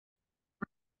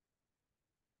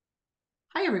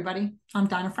Hi, everybody. I'm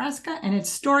Donna Frasca, and it's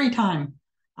story time.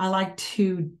 I like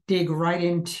to dig right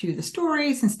into the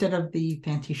stories instead of the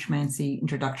fancy schmancy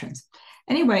introductions.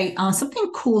 Anyway,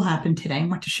 something cool happened today. I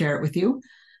want to share it with you.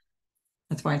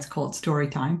 That's why it's called story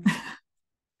time.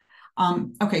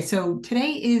 Okay, so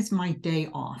today is my day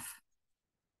off.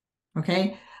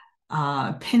 Okay,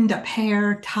 pinned up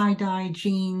hair, tie-dye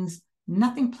jeans,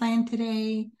 nothing planned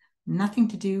today, nothing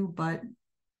to do, but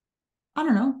I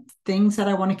don't know, things that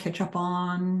I want to catch up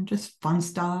on, just fun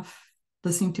stuff,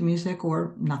 listening to music,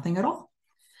 or nothing at all.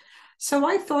 So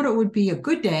I thought it would be a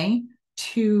good day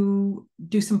to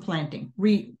do some planting,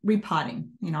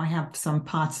 repotting. You know, I have some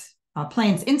pots,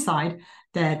 plants inside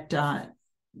that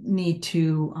need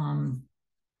to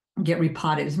get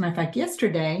repotted. As a matter of fact,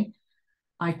 yesterday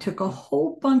I took a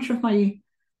whole bunch of my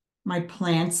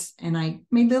plants and I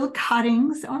made little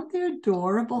cuttings. Aren't they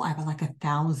adorable? I have like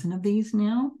 1,000 of these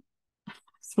now.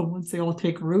 So once they all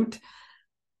take root,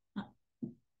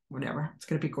 whatever, it's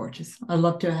going to be gorgeous. I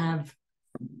love to have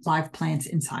live plants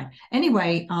inside.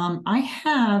 Anyway, I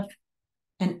have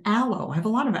an aloe. I have a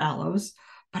lot of aloes,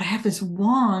 but I have this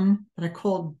one that I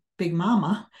called Big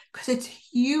Mama because it's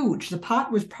huge. The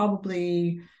pot was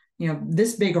probably,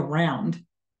 this big around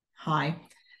high,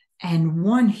 and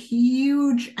one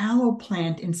huge aloe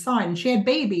plant inside. And she had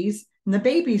babies, and the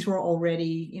babies were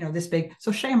already, this big.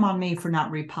 So shame on me for not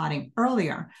repotting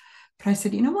earlier. But I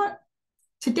said, you know what?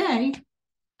 Today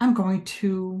I'm going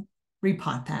to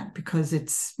repot that because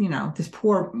it's, this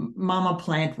poor mama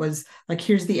plant was like,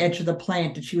 here's the edge of the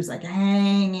plant. And she was like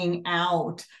hanging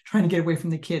out, trying to get away from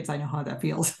the kids. I know how that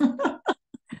feels.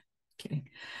 Kidding.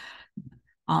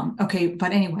 Okay.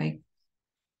 But anyway,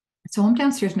 so I'm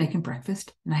downstairs making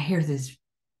breakfast and I hear this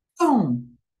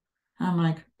boom. I'm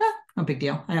like, no big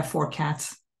deal. I have 4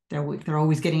 cats. They're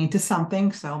always getting into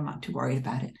something. So I'm not too worried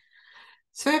about it.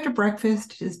 So after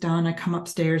breakfast is done, I come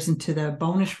upstairs into the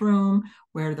bonus room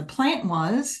where the plant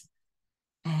was,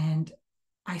 and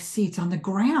I see it's on the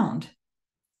ground,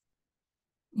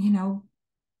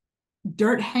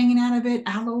 dirt hanging out of it,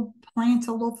 aloe plants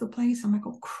all over the place. I'm like,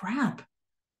 oh crap.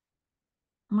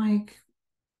 I'm like,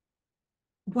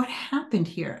 what happened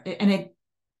here? And it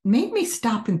made me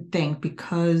stop and think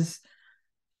because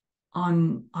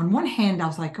on one hand, I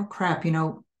was like, oh crap,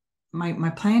 my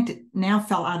plant now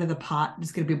fell out of the pot.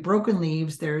 There's going to be broken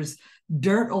leaves. There's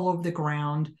dirt all over the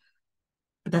ground,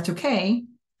 but that's okay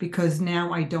because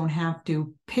now I don't have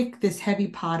to pick this heavy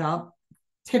pot up,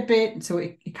 tip it. So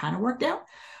it kind of worked out.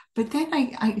 But then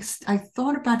I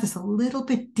thought about this a little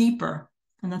bit deeper,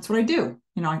 and that's what I do.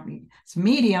 It's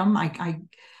medium.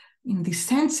 These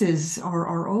senses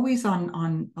are always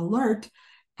on alert,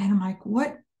 and I'm like,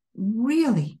 what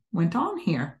really went on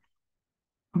here?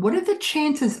 What are the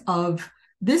chances of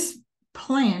this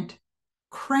plant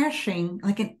crashing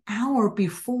like an hour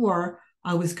before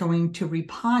I was going to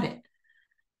repot it?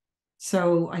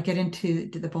 So I get into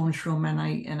the bonus room and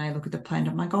I look at the plant.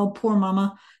 I'm like, oh, poor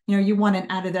mama. You want it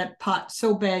out of that pot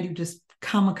so bad you just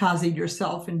kamikazed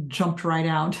yourself and jumped right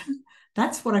out.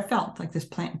 That's what I felt like this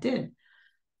plant did.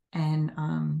 And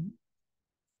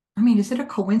I mean, is it a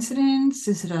coincidence?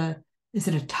 Is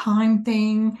it a time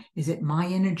thing? Is it my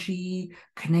energy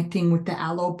connecting with the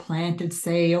aloe plant and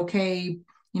say, okay,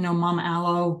 Mama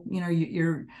Aloe,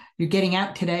 you're getting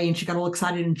out today, and she got all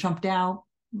excited and jumped out.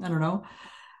 I don't know,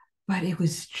 but it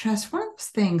was just one of those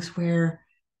things where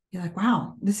you're like,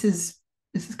 wow, this is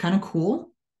kind of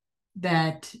cool.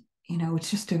 That it's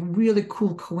just a really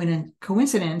cool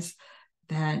coincidence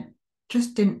that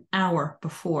just an hour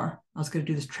before I was going to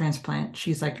do this transplant,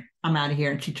 she's like, I'm out of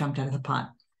here, and she jumped out of the pot.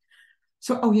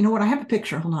 So, oh, you know what? I have a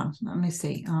picture. Hold on. Let me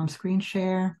see. Screen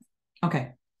share.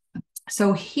 Okay.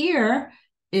 So here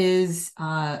is,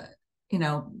 yeah,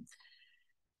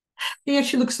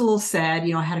 she looks a little sad.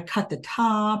 I had to cut the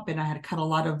top and I had to cut a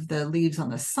lot of the leaves on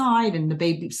the side, and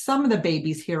some of the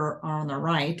babies here are on the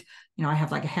right. I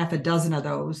have like a half a dozen of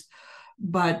those,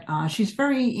 but she's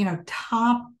very,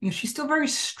 she's still very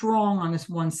strong on this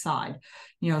one side,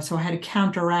 so I had to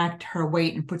counteract her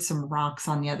weight and put some rocks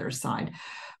on the other side.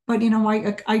 But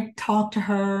I talked to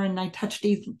her and I touched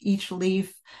each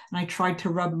leaf and I tried to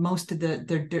rub most of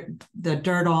the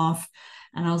dirt off.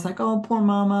 And I was like, oh, poor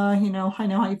mama, I know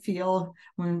how you feel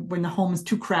when the home is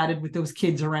too crowded with those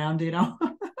kids around.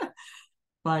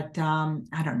 But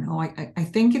I don't know. I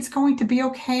think it's going to be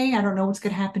okay. I don't know what's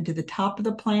going to happen to the top of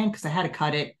the plant because I had to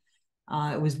cut it.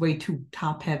 It was way too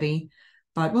top heavy,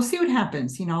 but we'll see what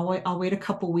happens. I'll wait a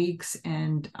couple weeks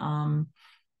and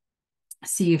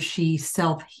see if she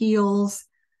self heals.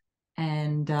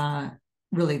 And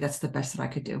really, that's the best that I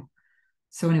could do.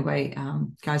 So anyway,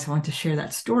 guys, I want to share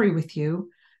that story with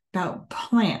you about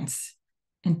plants.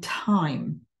 and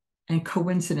time and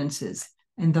coincidences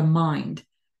and the mind?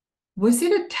 Was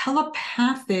it a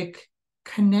telepathic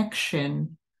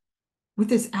connection with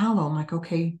this aloe? I'm like,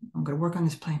 okay, I'm going to work on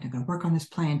this plant. I'm going to work on this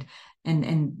plant.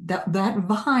 And that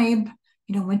vibe,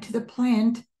 went to the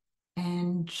plant,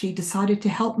 and she decided to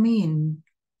help me and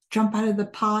jump out of the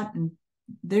pot. And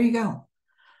there you go.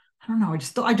 I don't know. I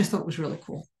just thought it was really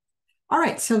cool. All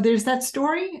right. So there's that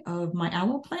story of my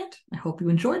aloe plant. I hope you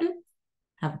enjoyed it.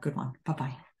 Have a good one.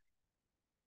 Bye-bye.